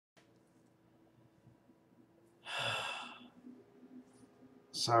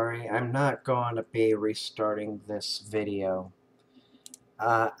Sorry, I'm not going to be restarting this video.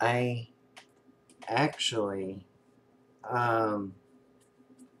 I actually um,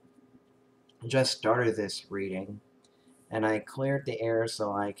 just started this reading, and I cleared the air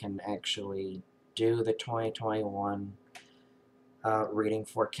so I can actually do the 2021 reading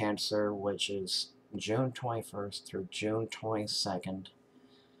for Cancer, which is June 21st through June 22nd.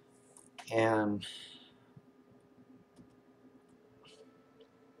 And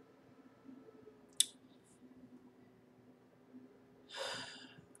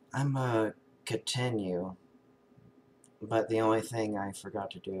I'm going to continue, but the only thing I forgot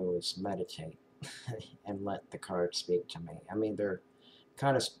to do is meditate and let the cards speak to me. I mean, they're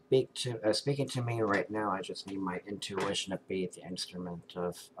kind of speaking to me right now. I just need my intuition to be the instrument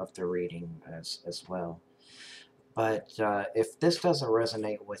of the reading as well. But if this doesn't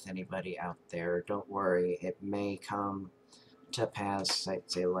resonate with anybody out there, don't worry. It may come to pass, I'd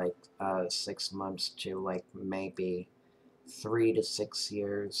say, like 6 months to like maybe 3 to 6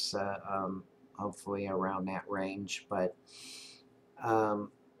 years, hopefully around that range, but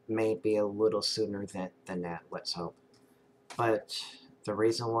maybe a little sooner than that, let's hope. But the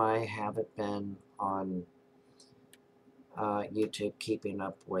reason why I haven't been on YouTube keeping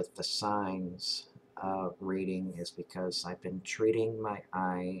up with the signs reading is because I've been treating my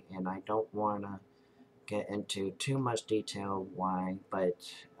eye, and I don't want to get into too much detail why, but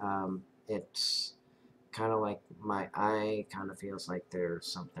it's kind of like my eye kind of feels like there's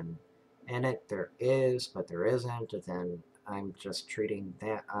something in it. There is, but there isn't, and then I'm just treating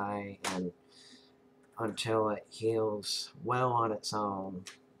that eye, and until it heals well on its own,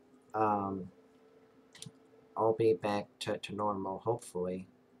 um, I'll be back to normal, hopefully,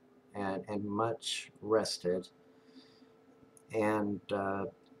 and much rested. And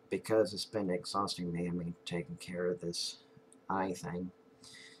because it's been exhausting me, I mean, taking care of this eye thing.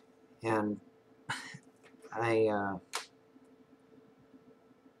 And I, uh,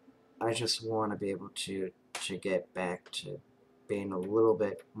 I just want to be able to get back to being a little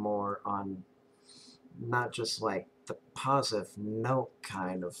bit more on not just like the positive note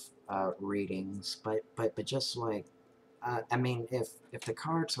kind of readings, but just like I mean, if the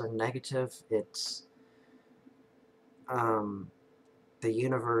cards are negative, it's um, the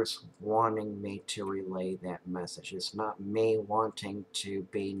universe wanting me to relay that message. It's not me wanting to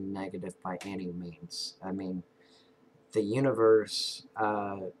be negative by any means. I mean, the universe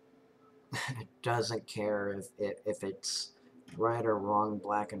doesn't care if it's right or wrong,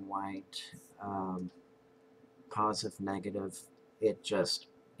 black and white, positive, negative. It just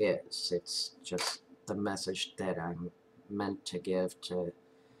is. It's just the message that I'm meant to give to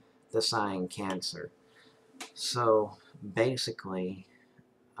the sign Cancer. So basically,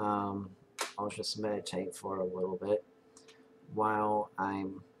 I'll just meditate for a little bit while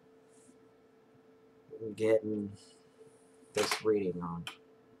I'm getting this reading on.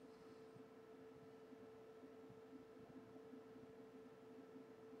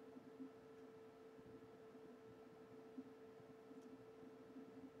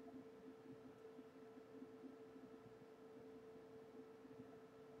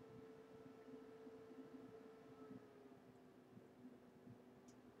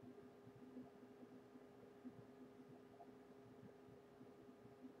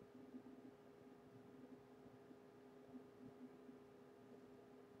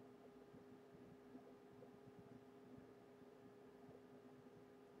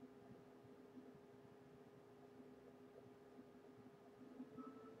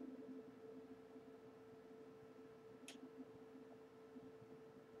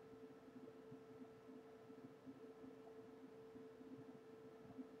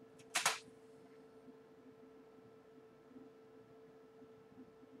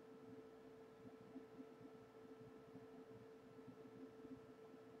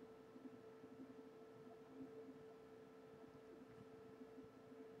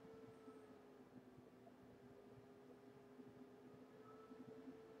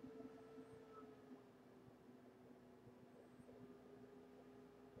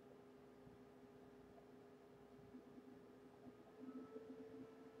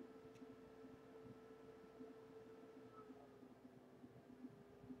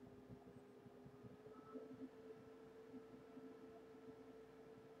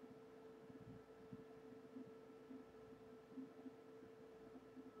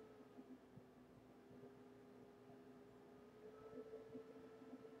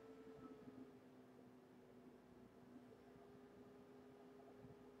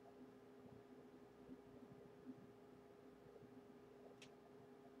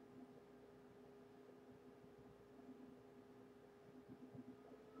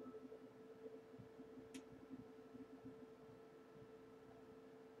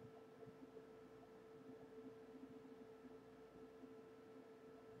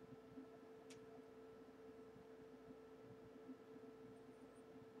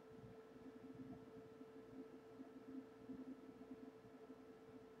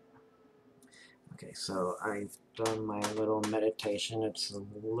 Okay, so I've done my little meditation. It's a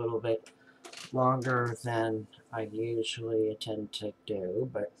little bit longer than I usually tend to do,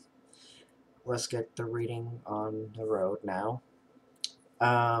 but let's get the reading on the road now.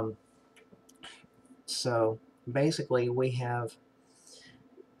 Um, so basically, we have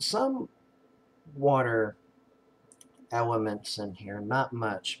some water elements in here, not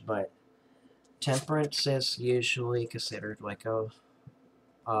much, but temperance is usually considered like a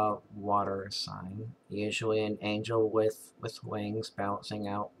water sign, usually an angel with wings balancing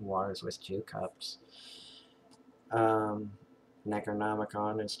out waters with two cups.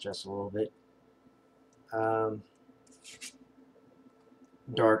 Necronomicon is just a little bit um,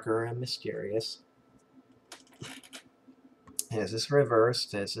 darker and mysterious. This is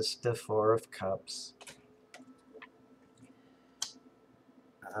reversed. This is the Four of Cups.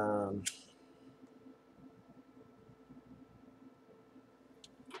 Um,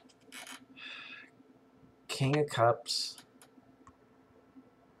 King of Cups,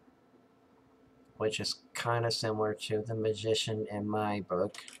 which is kind of similar to the Magician in my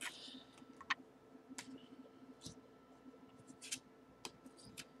book.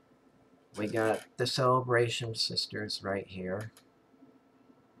 We got the Celebration Sisters right here.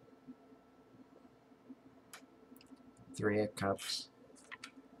 Three of Cups.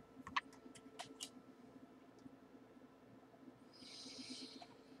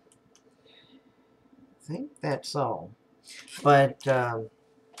 I think that's all. But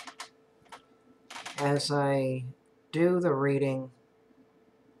as I do the reading,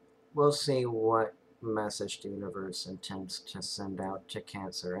 we'll see what message the universe intends to send out to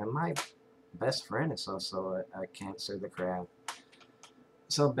Cancer. And my best friend is also a Cancer, the crab.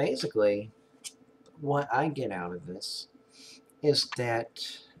 So basically, what I get out of this is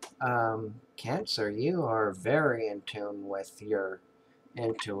that Cancer, you are very in tune with your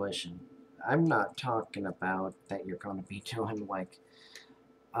intuition. I'm not talking about that you're going to be doing like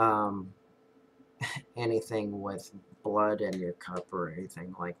um, anything with blood in your cup or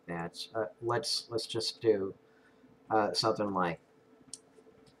anything like that. Let's just do something like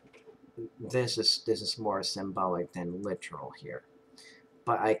this is more symbolic than literal here.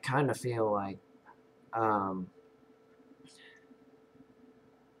 But I kind of feel like um,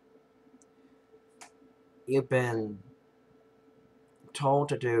 you've been told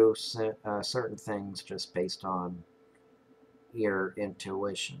to do certain things just based on your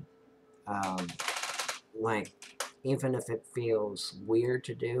intuition. Um, like, even if it feels weird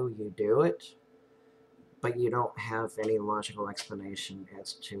to do, you do it, but you don't have any logical explanation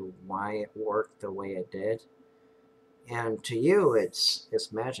as to why it worked the way it did. And to you, it's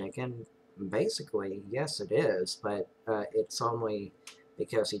magic, and basically, yes, it is, but it's only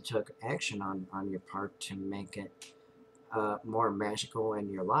because you took action on your part to make it more magical in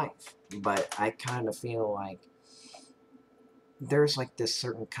your life. But I kind of feel like there's like this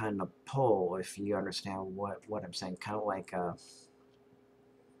certain kind of pull, if you understand what I'm saying, kind of like a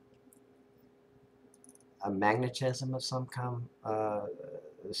magnetism of some kind.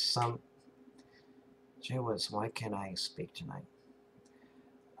 Some. Gee whiz, why can't I speak tonight?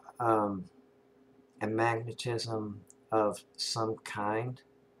 Um, a magnetism of some kind,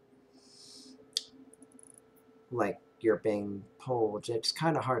 like you're being pulled. It's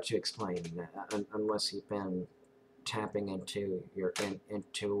kind of hard to explain unless you've been tapping into your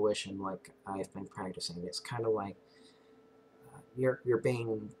intuition like I've been practicing. It's kind of like you're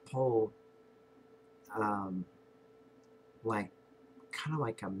being pulled, um, like kind of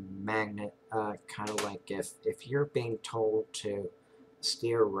like a magnet. Kind of like if you're being told to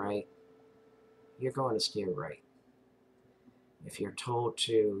steer right, you're going to steer right. If you're told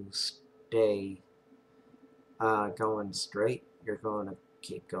to stay going straight, you're going to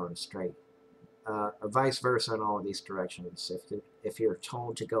keep going straight. Vice versa in all of these directions. If you're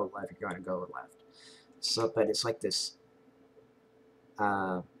told to go left, you're going to go left. So, but it's like this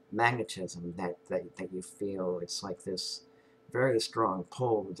magnetism that you feel. It's like this very strong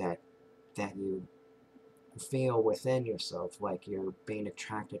pull that you feel within yourself, like you're being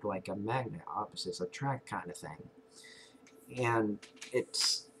attracted like a magnet, opposites attract kind of thing. And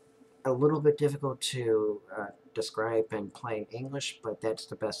it's a little bit difficult to describe in plain English, but that's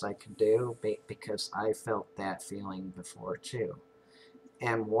the best I can do because I felt that feeling before too.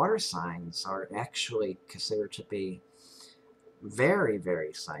 And water signs are actually considered to be very,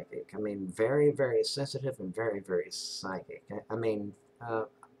 very psychic. I mean, very, very sensitive and very, very psychic. Uh,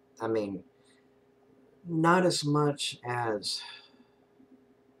 I mean, not as much as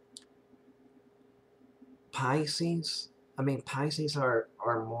Pisces. I mean, Pisces are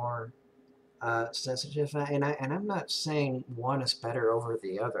more sensitive, and I'm not saying one is better over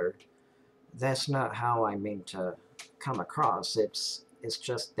the other. that's not how I mean to come across. It's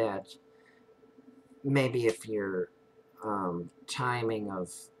just that maybe if your timing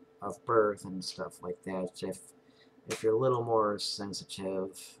of birth and stuff like that, if you're a little more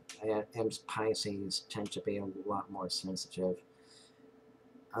sensitive, and Pisces tend to be a lot more sensitive,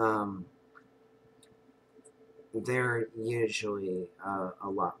 um, they're usually a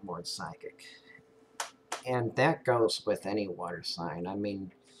lot more psychic. And that goes with any water sign. I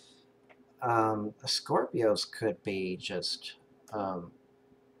mean, Scorpios could be um,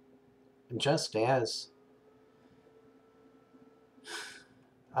 just as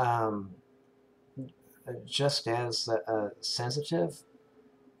um, sensitive,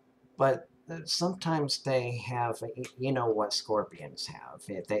 but sometimes they have, you know what scorpions have.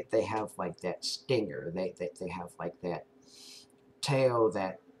 They have like that stinger. They have like that tail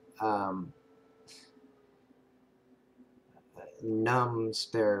that um, numbs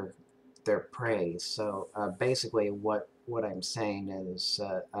their prey. So basically, what I'm saying is,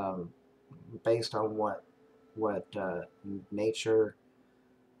 based on what nature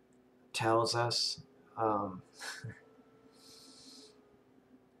tells us, um,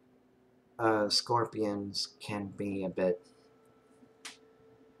 scorpions can be a bit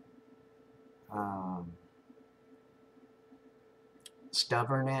um,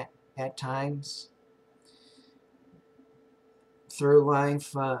 stubborn at times through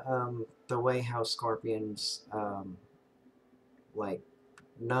life. The way how scorpions like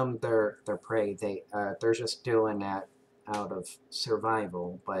numb their prey, they're just doing that out of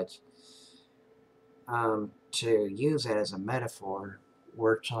survival. But to use it as a metaphor,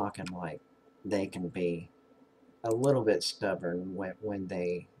 we're talking like they can be a little bit stubborn when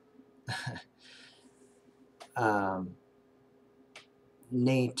they um,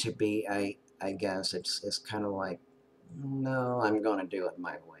 need to be. I guess it's kind of like, no, I'm going to do it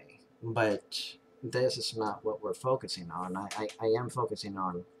my way. But this is not what we're focusing on. I am focusing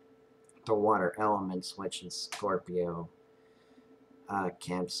on the water elements, which is Scorpio,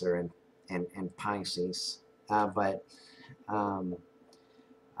 Cancer, and Pisces. But um,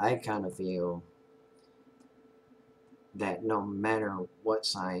 I kind of feel that no matter what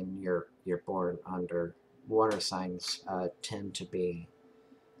sign you're born under, water signs tend to be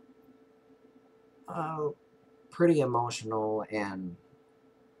uh, pretty emotional and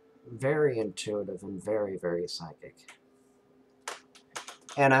very intuitive and very psychic.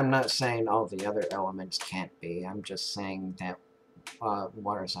 And I'm not saying all the other elements can't be. I'm just saying that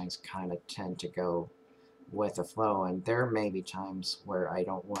water signs kind of tend to go with the flow, and there may be times where I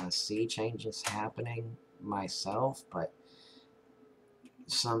don't want to see changes happening myself, but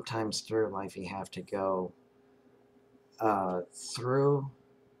sometimes through life you have to go through.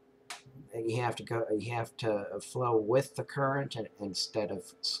 You have to flow with the current instead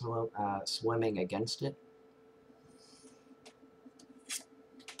of swimming against it.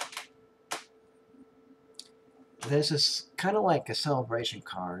 This is kind of like a celebration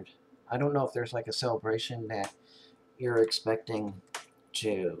card. I don't know if there's like a celebration that you're expecting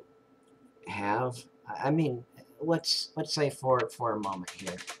to have. I mean, let's say for a moment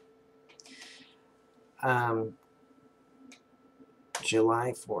here, um,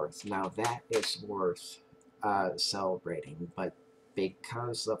 July 4th. Now that is worth celebrating, but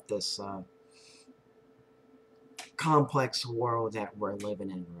because of this complex world that we're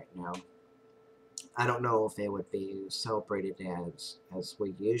living in right now, I don't know if it would be celebrated as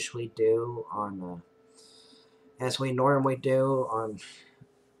we usually do on as we normally do on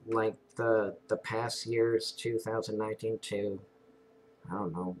like the past years, 2019 to, I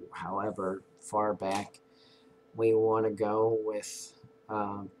don't know, however far back we want to go with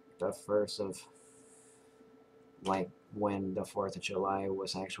the first of, like, when the 4th of July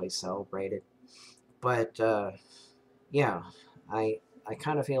was actually celebrated. But yeah, I I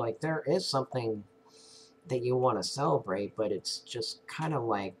kind of feel like there is something that you want to celebrate, but it's just kind of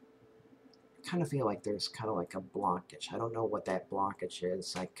feel like there's kind of like a blockage. I don't know what that blockage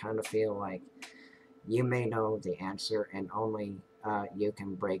is. I kind of feel like you may know the answer, and only you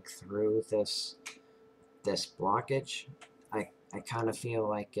can break through this blockage. I kind of feel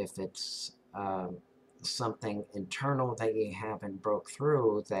like if it's something internal that you haven't broke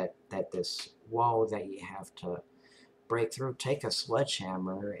through, that this wall that you have to break through, take a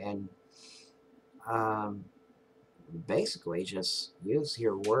sledgehammer and um, basically just use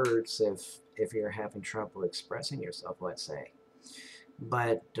your words if you're having trouble expressing yourself, let's say.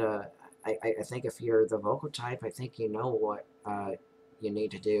 But I think if you're the vocal type, I think you know what you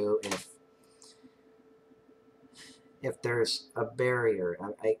need to do if there's a barrier.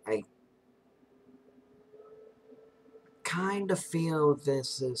 I kind of feel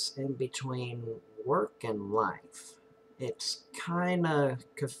this is in between work and life. It's kind of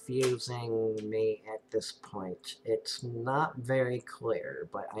confusing me at this point. It's not very clear,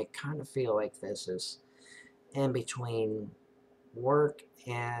 but I kind of feel like this is in between work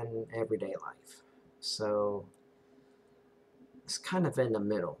and everyday life. So it's kind of in the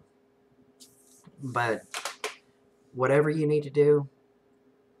middle. But whatever you need to do,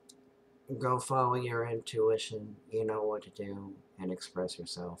 go follow your intuition. You know what to do and express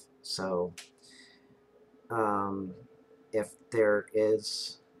yourself. So, um, if there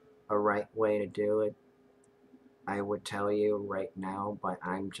is a right way to do it, I would tell you right now, but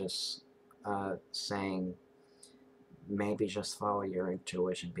I'm just saying maybe just follow your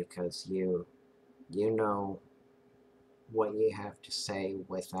intuition because you know what you have to say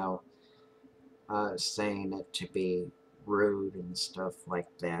without saying it to be rude and stuff like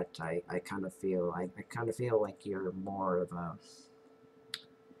that. I kind of feel I kind of feel like you're more of a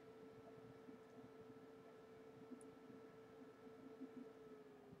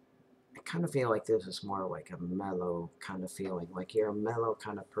I kind of feel like this is more like a mellow kind of feeling. Like you're a mellow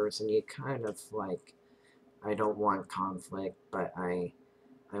kind of person. You kind of like I don't want conflict, but I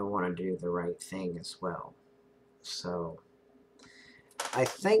want to do the right thing as well. So I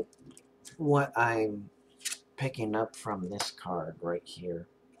think what I'm picking up from this card right here,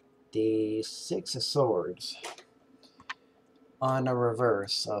 the Six of Swords on a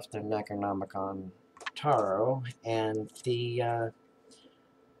reverse of the Necronomicon Tarot, and the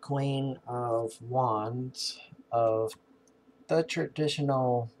Queen of Wands of the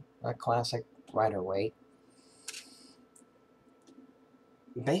traditional classic Rider-Waite.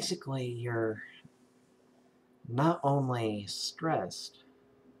 Basically, you're not only stressed,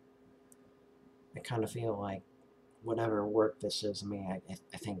 I kind of feel like whatever work this is, I mean,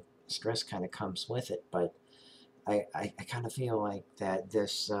 I think stress kind of comes with it, but I kind of feel like that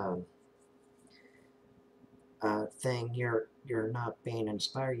this thing, you're not being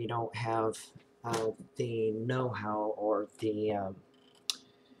inspired, you don't have the know-how or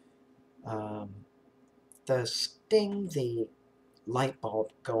um, the sting, the light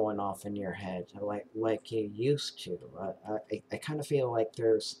bulb going off in your head like you used to. I kind of feel like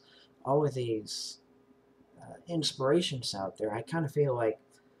there's all of these inspirations out there. I kind of feel like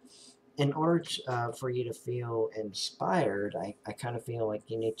in order for you to feel inspired, I kind of feel like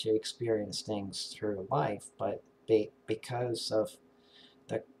you need to experience things through life, but because of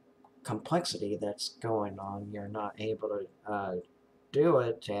the complexity that's going on, you're not able to do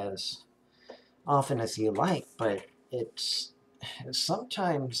it as often as you like, but it's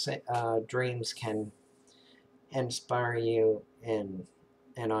sometimes dreams can inspire you in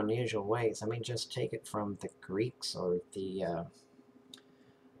unusual ways. I mean, just take it from the Greeks or the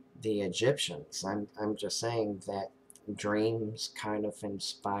Egyptians. I'm just saying that dreams kind of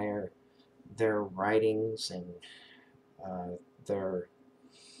inspire their writings and uh, their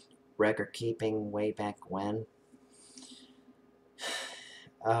record keeping way back when.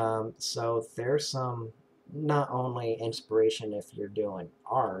 So there's some not only inspiration if you're doing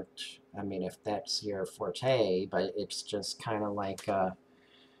art, I mean, if that's your forte, but it's just kind of like,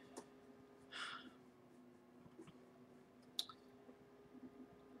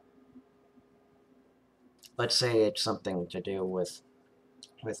 let's say it's something to do with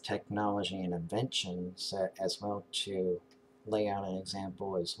technology and inventions as well, to lay out an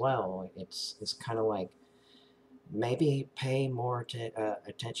example as well. It's kind of like maybe pay more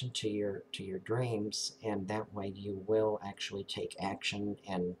attention to your dreams, and that way you will actually take action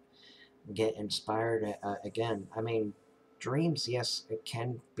and get inspired again. I mean, dreams, yes, it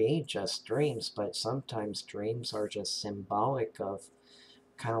can be just dreams, but sometimes dreams are just symbolic of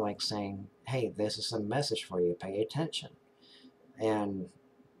kind of like saying, hey, this is a message for you, pay attention. And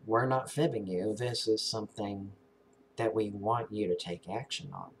we're not fibbing you, this is something that we want you to take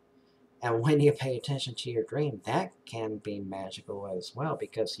action on. And when you pay attention to your dream, that can be magical as well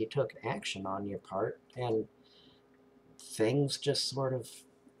because you took action on your part and things just sort of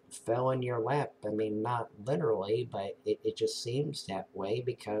fell in your lap. I mean, not literally, but it just seems that way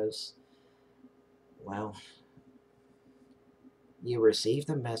because, well, you received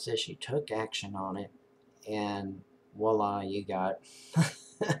the message, you took action on it, and voila,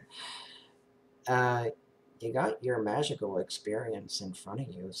 uh, you got your magical experience in front of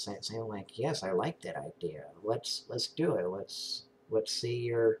you, saying like, yes, I like that idea. Let's do it. Let's see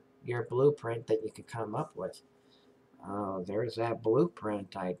your blueprint that you could come up with. There's that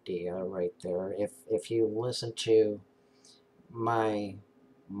blueprint idea right there. If you listen to my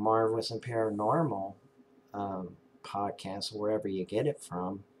Marvelous and Paranormal um, podcast, wherever you get it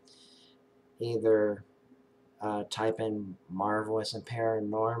from, either type in Marvelous and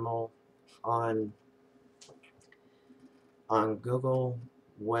Paranormal on Google,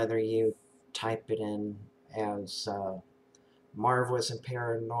 whether you type it in as Marvelous and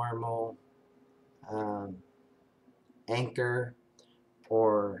Paranormal um, Anchor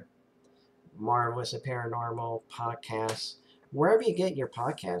or Marvelous and Paranormal Podcasts, wherever you get your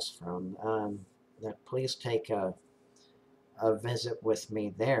podcasts from, please take a visit with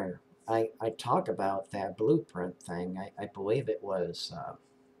me there. I talk about that blueprint thing. I believe it was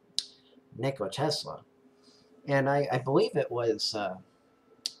Nikola Tesla. And I believe it was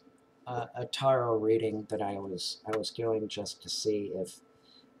a tarot reading that I was doing just to see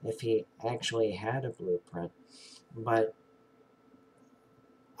if he actually had a blueprint. But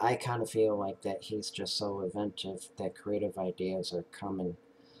I kind of feel like that he's just so inventive that creative ideas are coming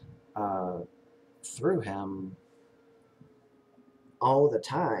uh, through him all the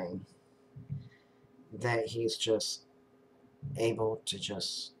time, that he's just able to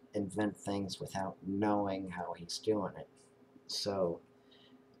just invent things without knowing how he's doing it. So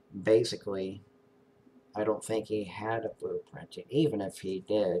basically, I don't think he had a blueprint. Even if he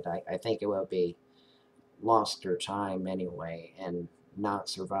did, I think it will be lost through time anyway and not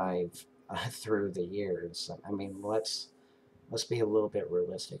survive through the years. I mean, let's be a little bit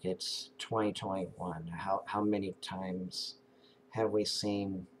realistic. It's 2021. How many times have we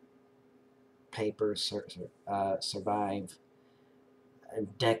seen papers survive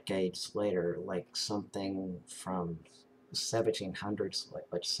decades later, like something from 1700s,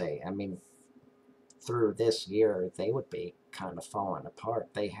 let's say? I mean, through this year, they would be kind of falling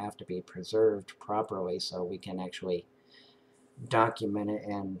apart. They have to be preserved properly so we can actually document it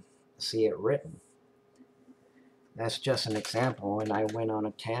and see it written. That's just an example, and I went on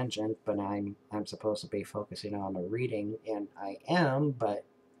a tangent, but I'm supposed to be focusing on a reading, and I am, but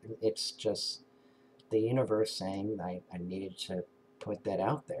it's just the universe saying I needed to put that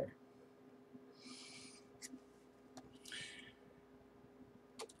out there.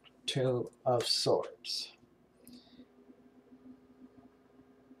 Two of Swords.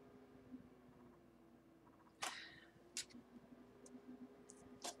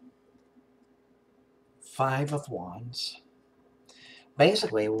 Five of Wands.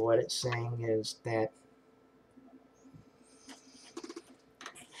 Basically, what it's saying is that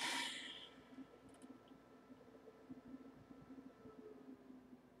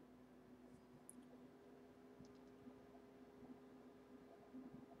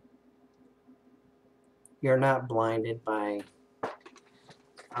you're not blinded by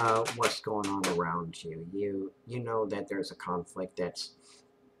what's going on around you. You know that there's a conflict that's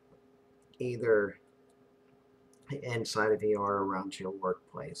either inside of you or around your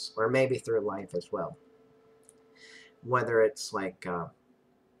workplace, or maybe through life as well. Whether it's like a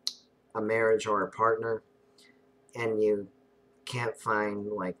marriage or a partner, and you can't find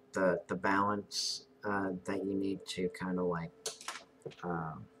like the balance that you need to kind of like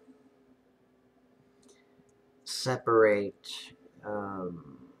uh, separate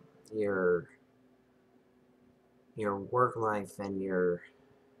um, your work life and your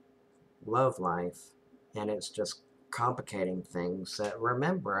love life, and it's just complicating things.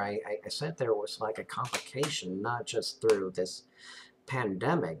 Remember, I said there was like a complication, not just through this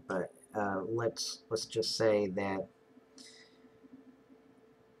pandemic, but let's just say that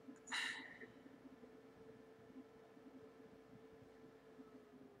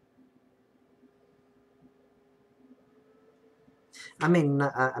I mean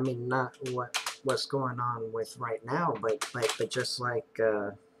not what's going on with right now, but just like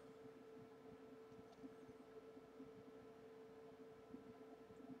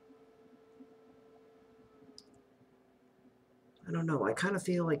I don't know. I kind of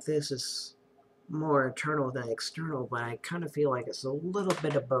feel like this is more internal than external, but I kind of feel like it's a little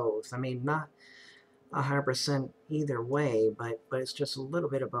bit of both. I mean, not 100% either way, but it's just a little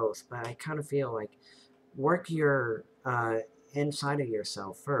bit of both. But I kind of feel like work your inside of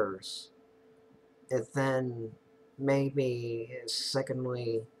yourself first, and then maybe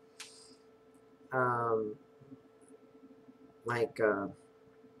secondly, um, like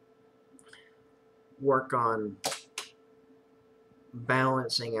work on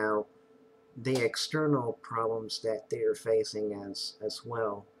balancing out the external problems that they're facing as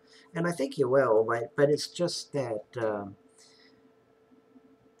well. And I think you will, but it's just that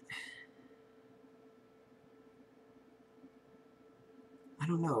I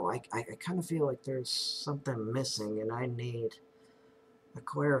don't know. I kind of feel like there's something missing, and I need a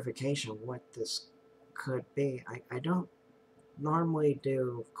clarification what this could be. I don't normally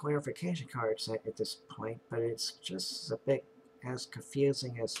do clarification cards at this point, but it's just a bit as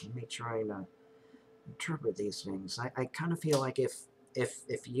confusing as me trying to interpret these things. I kind of feel like if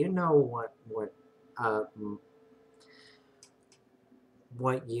you know uh,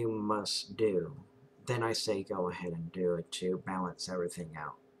 what you must do, then I say go ahead and do it to balance everything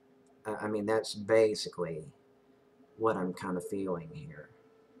out. I mean, that's basically what I'm kind of feeling here.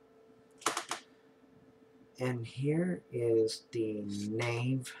 And here is the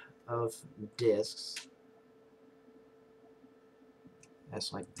Knave of Discs.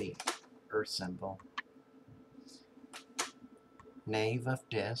 That's like the Earth symbol. Knave of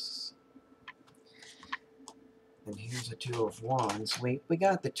Discs. And here's a Two of Wands. We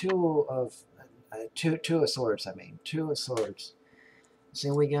got the Two of Swords. I mean, Two of Swords.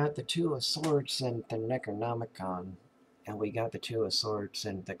 So we got the Two of Swords in the Necronomicon, and we got the Two of Swords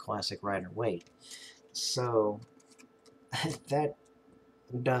in the classic Rider-Waite. So that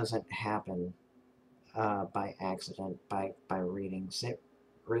doesn't happen by accident, by readings. It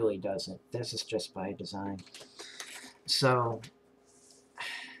really doesn't. This is just by design. So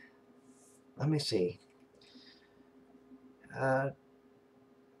let me see.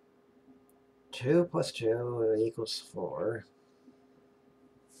 2 plus 2 equals 4.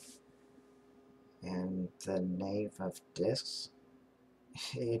 And the Knave of Discs.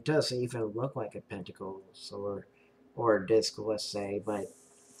 It does even look like a Pentacles or a disc, let's say, but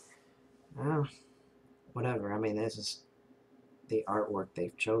whatever. I mean, this is the artwork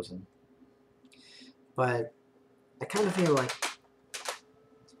they've chosen. But I kind of feel like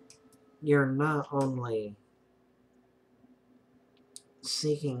you're not only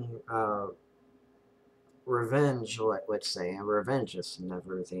seeking revenge, let's say, and revenge is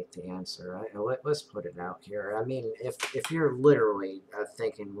never the answer. Let's put it out here. I mean, if you're literally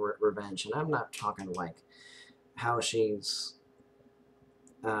thinking revenge, and I'm not talking like how she's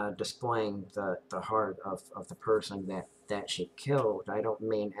displaying the heart of the person that she killed. I don't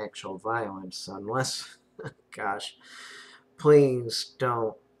mean actual violence, unless, gosh, please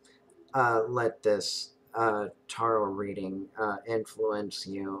don't let this tarot reading influence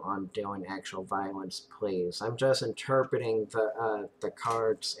you on doing actual violence, please. I'm just interpreting the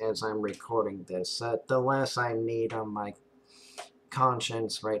cards as I'm recording this. The less I need on my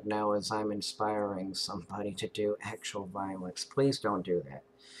conscience right now is I'm inspiring somebody to do actual violence. Please don't do that.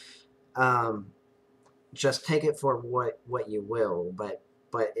 Just take it for what you will, but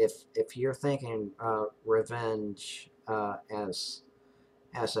if you're thinking revenge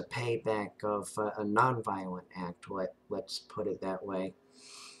as a payback of a nonviolent act, let's put it that way,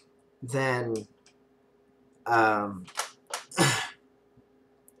 then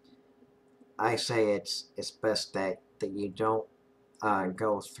I say it's best that you don't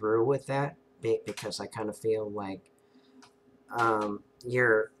go through with that, because I kind of feel like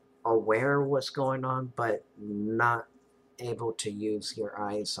you're aware of what's going on, but not able to use your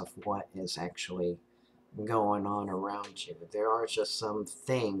eyes of what is actually going on around you. There are just some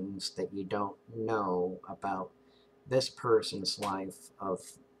things that you don't know about this person's life of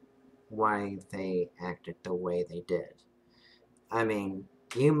why they acted the way they did. I mean,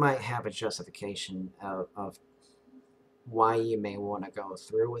 you might have a justification of why you may want to go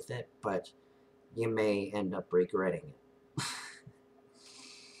through with it, but you may end up regretting it.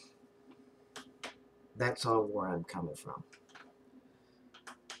 That's all where I'm coming from.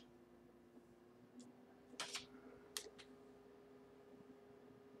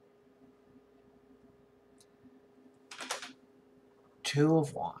 Two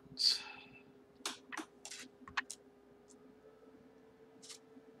of Wands.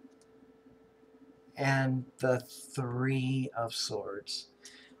 And the Three of Swords.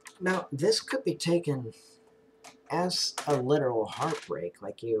 Now, this could be taken as a literal heartbreak,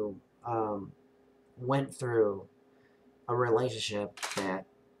 like you went through a relationship that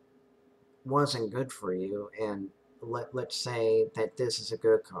wasn't good for you, and let's say that this is a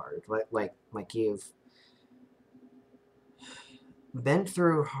good card, like you've been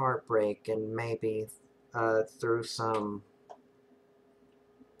through heartbreak and maybe through some,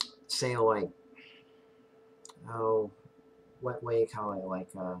 say, like, oh, what way you call it, like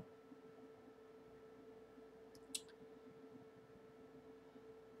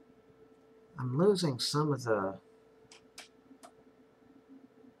I'm losing some of the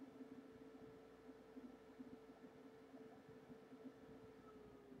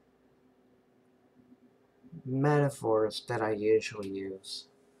metaphors that I usually use.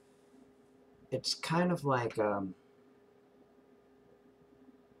 It's kind of like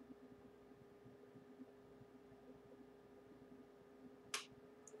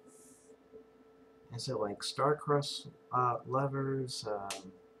is it like star-crossed lovers?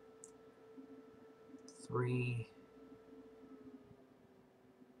 Three.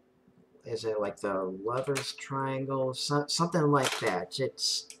 is it like the lover's triangle? Something like that.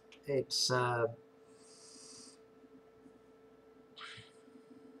 It's it's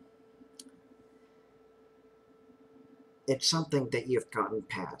something that you've gotten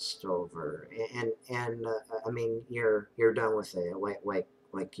past over, and I mean you're done with it.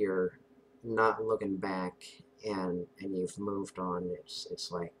 Like you're not looking back, and you've moved on. It's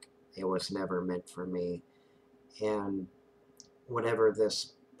like it was never meant for me, and whatever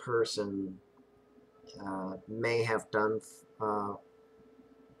this person may have done uh,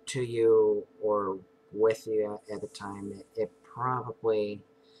 to you or with you at the time, it probably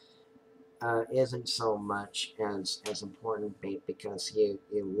isn't so much as important because you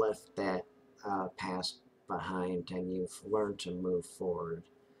left that past behind and you've learned to move forward.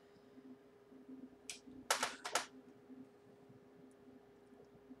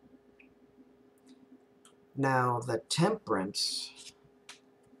 Now the Temperance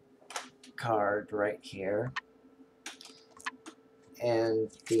card right here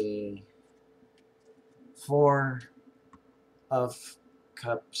and the Four of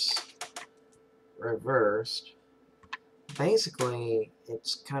Cups reversed, basically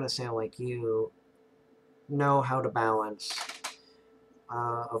it's kind of saying like you know how to balance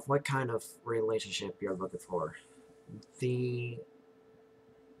of what kind of relationship you're looking for. The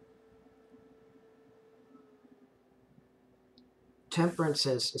Temperance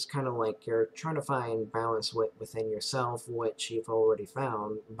is kind of like you're trying to find balance within yourself, which you've already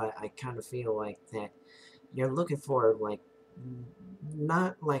found, but I kind of feel like that you're looking for like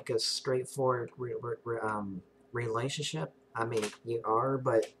not like a straightforward relationship. I mean, you are,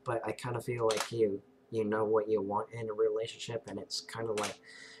 but I kind of feel like you know what you want in a relationship, and it's kind of like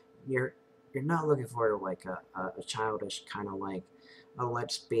you're you're not looking for like a childish kind of like a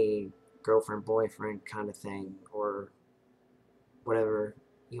let's be girlfriend boyfriend kind of thing or whatever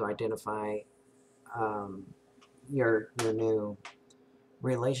you identify um, your new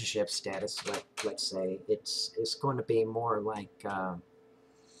relationship status. Let's say it's going to be more like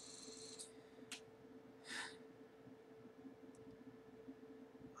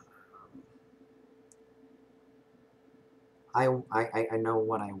I know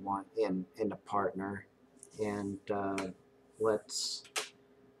what I want in a partner, and let's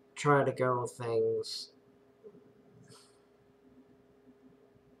try to go things.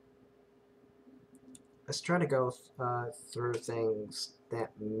 Let's try to go through things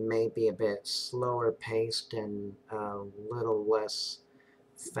that may be a bit slower paced and a little less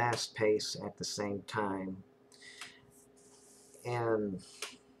fast paced at the same time, and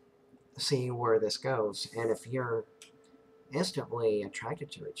see where this goes. And if you're instantly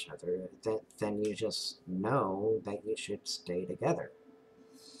attracted to each other, then you just know that you should stay together.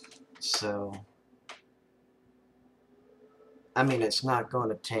 So, I mean, it's not going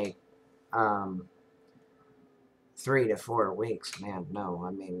to take um, 3 to 4 weeks, man. No,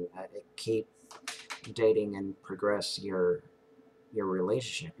 I mean, keep dating and progress your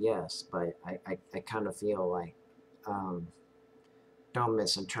relationship, yes, but I kind of feel like um, don't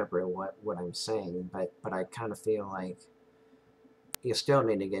misinterpret what I'm saying, but I kind of feel like you still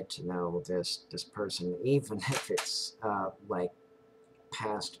need to get to know this person, even if it's like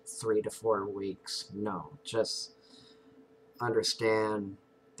past 3 to 4 weeks. No, just understand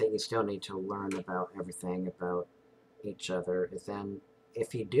that you still need to learn about everything about each other. And then,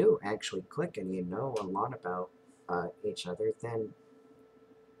 if you do actually click and you know a lot about each other, then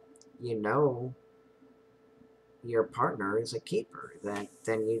you know your partner is a keeper. Then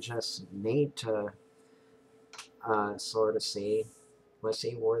you just need to sort of see, let's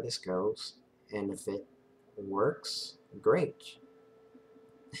see where this goes, and if it works, great.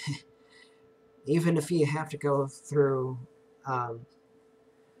 Even if you have to go through um,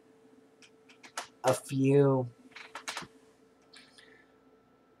 a few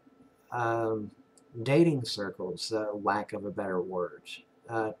um, dating circles, lack of a better word,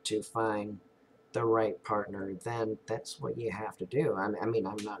 to find the right partner, then that's what you have to do. I mean,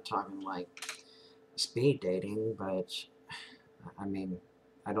 I'm not talking like speed dating, but I mean,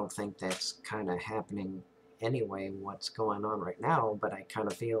 I don't think that's kind of happening anyway, what's going on right now, but I kind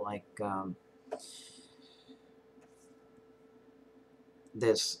of feel like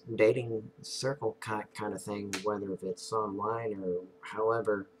this dating circle kind of thing, whether if it's online or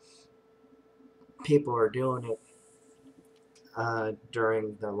however people are doing it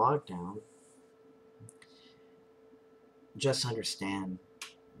during the lockdown, just understand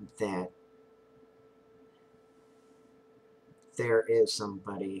that there is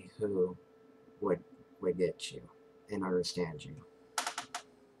somebody who would would get you and understand you.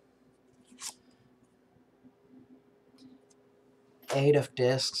 8 of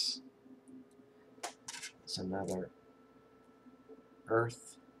Discs. It's another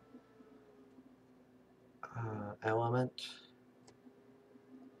earth element.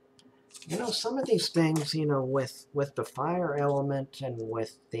 You know, some of these things, you know, with the fire element and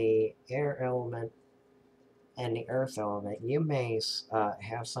with the air element and the earth element, you may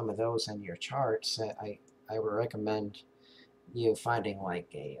have some of those in your charts. I would recommend you finding like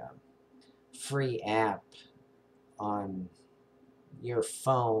a free app on your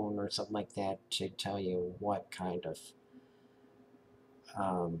phone or something like that to tell you what kind of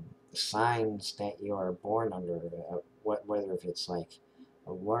um, signs that you are born under, whether if it's like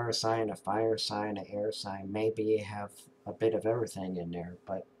a water sign, a fire sign, an air sign. Maybe you have a bit of everything in there,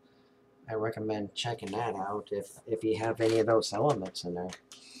 but I recommend checking that out if you have any of those elements in there.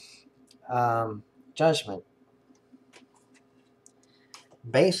 Judgment.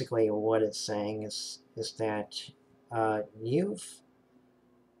 Basically, what it's saying is that you've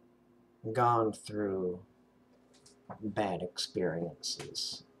gone through bad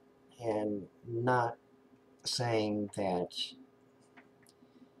experiences, and not saying that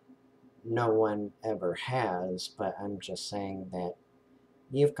no one ever has, but I'm just saying that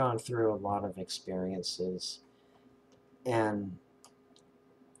you've gone through a lot of experiences, and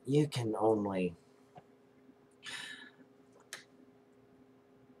you can only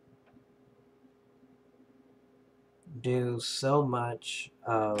do so much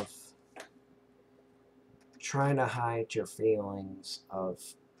of trying to hide your feelings of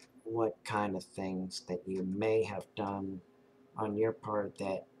what kind of things that you may have done on your part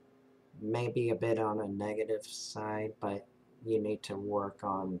that may be a bit on a negative side, but you need to work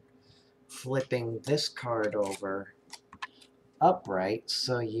on flipping this card over upright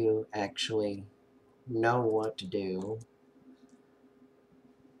so you actually know what to do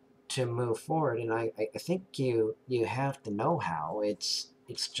to move forward. And I think you have the know-how. It's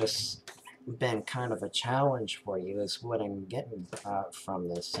just been kind of a challenge for you is what I'm getting from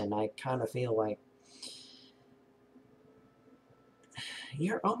this. And I kind of feel like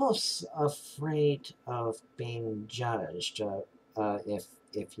you're almost afraid of being judged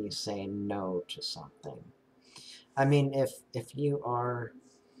if you say no to something. I mean, if you are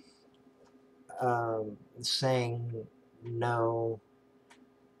saying no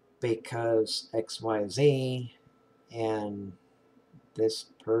because XYZ and this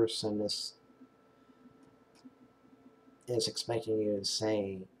person is expecting you to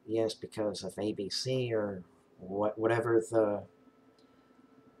say yes because of ABC or whatever the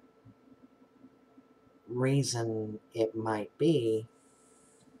reason it might be,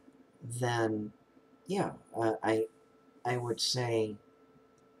 then yeah, I would say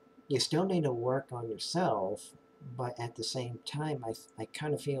you still need to work on yourself, but at the same time, I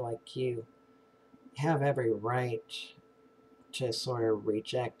kind of feel like you have every right to sort of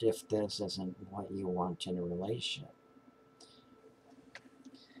reject if this isn't what you want in a relationship.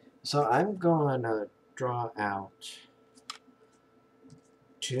 So I'm going to draw out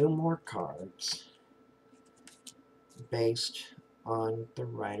 2 more cards based on the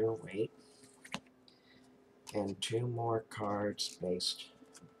Rider-Waite and 2 more cards based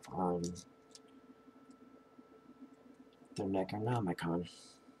on the Necronomicon.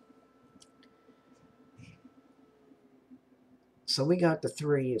 So we got the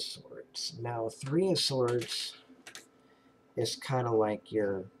 3 of Swords. Now 3 of Swords is kind of like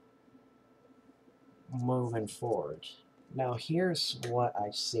you're moving forward. Now here's what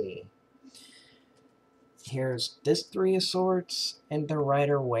I see. Here's this 3 of Swords in the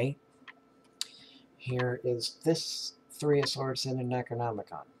Rider-Waite. Here is this 3 of Swords in the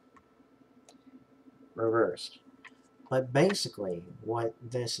Necronomicon. Reversed. But basically, what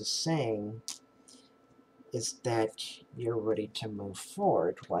this is saying is that you're ready to move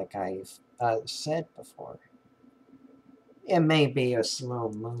forward, like I've said before. It may be a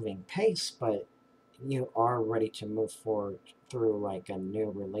slow-moving pace, but you are ready to move forward through like a new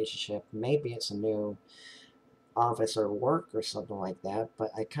relationship. Maybe it's a new office or work or something like that,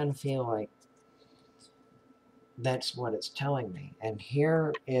 but I kind of feel like that's what it's telling me. And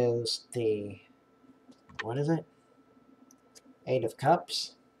here is the, what is it? 8 of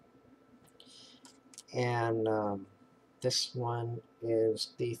Cups. And this one is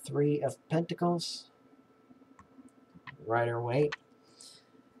the 3 of Pentacles. Rider-Waite.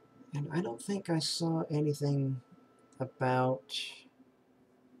 And I don't think I saw anything about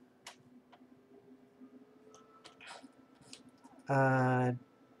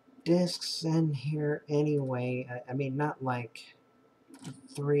discs in here anyway. I mean, not like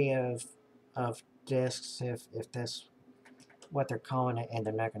 3 of discs, if that's what they're calling it in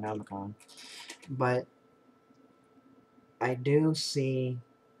the Necronomicon. But I do see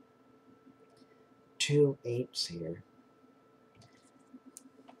two eights here.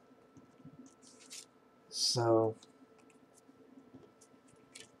 So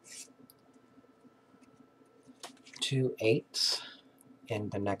two eights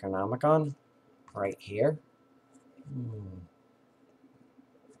in the Necronomicon right here.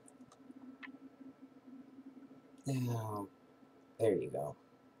 Now, there you go.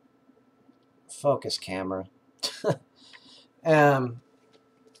 Focus camera.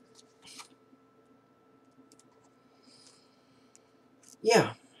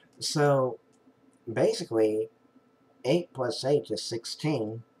 Yeah, so basically 8 plus 8 is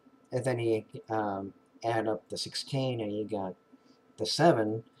 16, and then you add up the 16 and you got the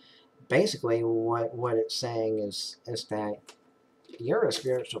 7. Basically what it's saying is that you're a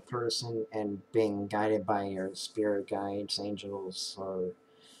spiritual person and being guided by your spirit guides, angels, or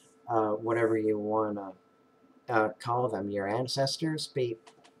whatever you want to call them, your ancestors,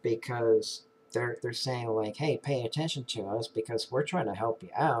 because they're saying like, hey, pay attention to us because we're trying to help you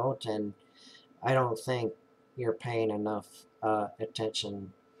out, and I don't think you're paying enough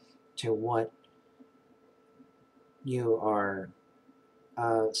attention to what you are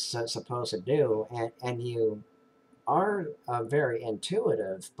supposed to do, and you are very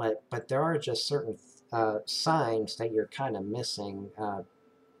intuitive, but there are just certain signs that you're kind of missing,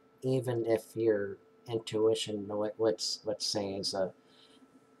 even if your intuition, let's say, is a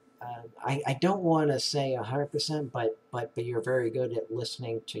I don't want to say 100%, but you're very good at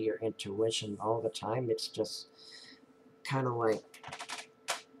listening to your intuition all the time. It's just kind of like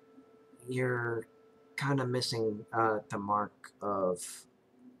you're kind of missing the mark of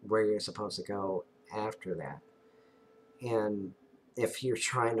where you're supposed to go after that. And if you're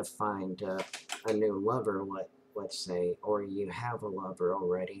trying to find a new lover, let's say, or you have a lover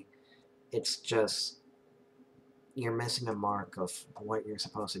already, it's just you're missing a mark of what you're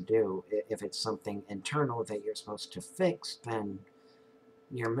supposed to do. If it's something internal that you're supposed to fix, then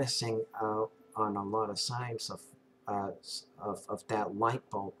you're missing out on a lot of signs of that light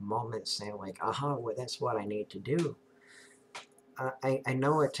bulb moment saying like, aha, well, that's what I need to do. I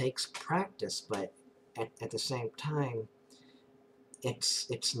know it takes practice, but at the same time,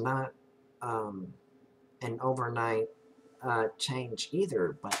 it's not an overnight change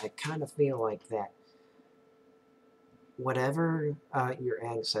either. But I kind of feel like that whatever your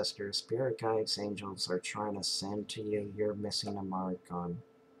ancestors, spirit guides, angels are trying to send to you, you're missing a mark on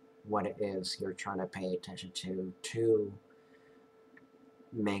what it is you're trying to pay attention to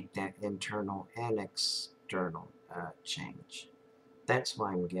make that internal and external change. That's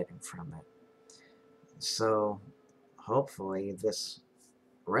what I'm getting from it. So hopefully this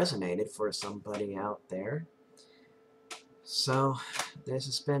resonated for somebody out there. So this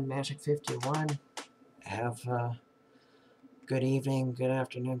has been Magic 51. Have a good evening, good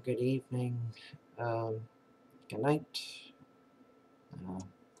afternoon, good evening, good night.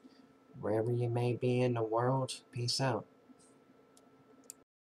 Wherever you may be in the world, peace out.